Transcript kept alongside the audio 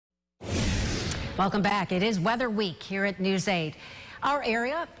Welcome back. It is Weather Week here at News 8. Our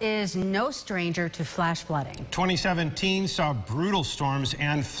area is no stranger to flash flooding. 2017 saw brutal storms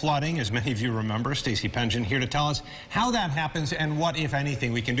and flooding, as many of you remember. Stacey Pengen here to tell us how that happens and what, if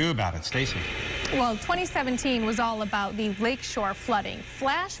anything, we can do about it. Stacey. Well, 2017 was all about the lakeshore flooding.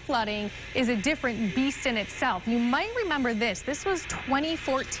 Flash flooding is a different beast in itself. You might remember this. This was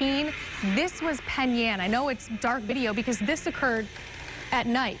 2014. This was Penn Yan. I know it's dark video because this occurred at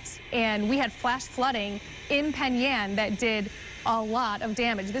night, and we had flash flooding in Penn Yan that did a lot of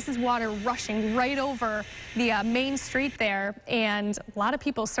damage. This is water rushing right over the main street there, and a lot of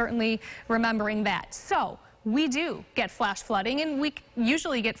people certainly remembering that. So we do get flash flooding, and we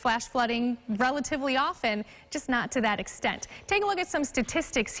usually get flash flooding relatively often, just not to that extent. Take a look at some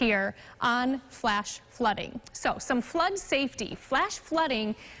statistics here on flash flooding. So some flood safety. Flash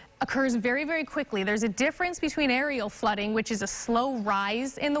flooding occurs very, very quickly. There's a difference between aerial flooding, which is a slow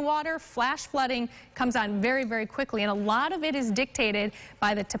rise in the water. Flash flooding comes on very, very quickly, and a lot of it is dictated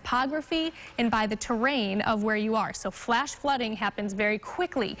by the topography and by the terrain of where you are. So flash flooding happens very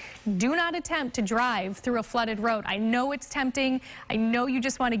quickly. Do not attempt to drive through a flooded road. I know it's tempting. I know you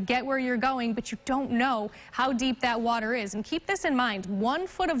just want to get where you're going, but you don't know how deep that water is. And keep this in mind, 1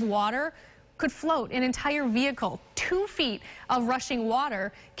 foot of water could float an entire vehicle. 2 feet of rushing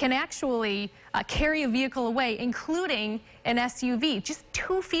water can actually carry a vehicle away, including an SUV. Just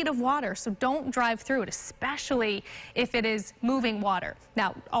 2 feet of water, so don't drive through it, especially if it is moving water.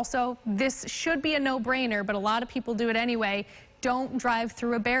 Now, also, this should be a no-brainer, but a lot of people do it anyway. Don't drive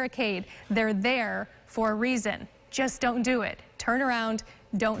through a barricade. They're there for a reason. Just don't do it. Turn around.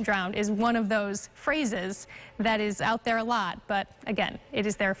 Don't drown is one of those phrases that is out there a lot, but again, it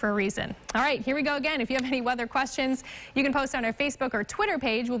is there for a reason. All right, here we go again. If you have any weather questions, you can post on our Facebook or Twitter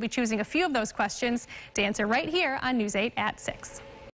page. We'll be choosing a few of those questions to answer right here on News 8 at 6.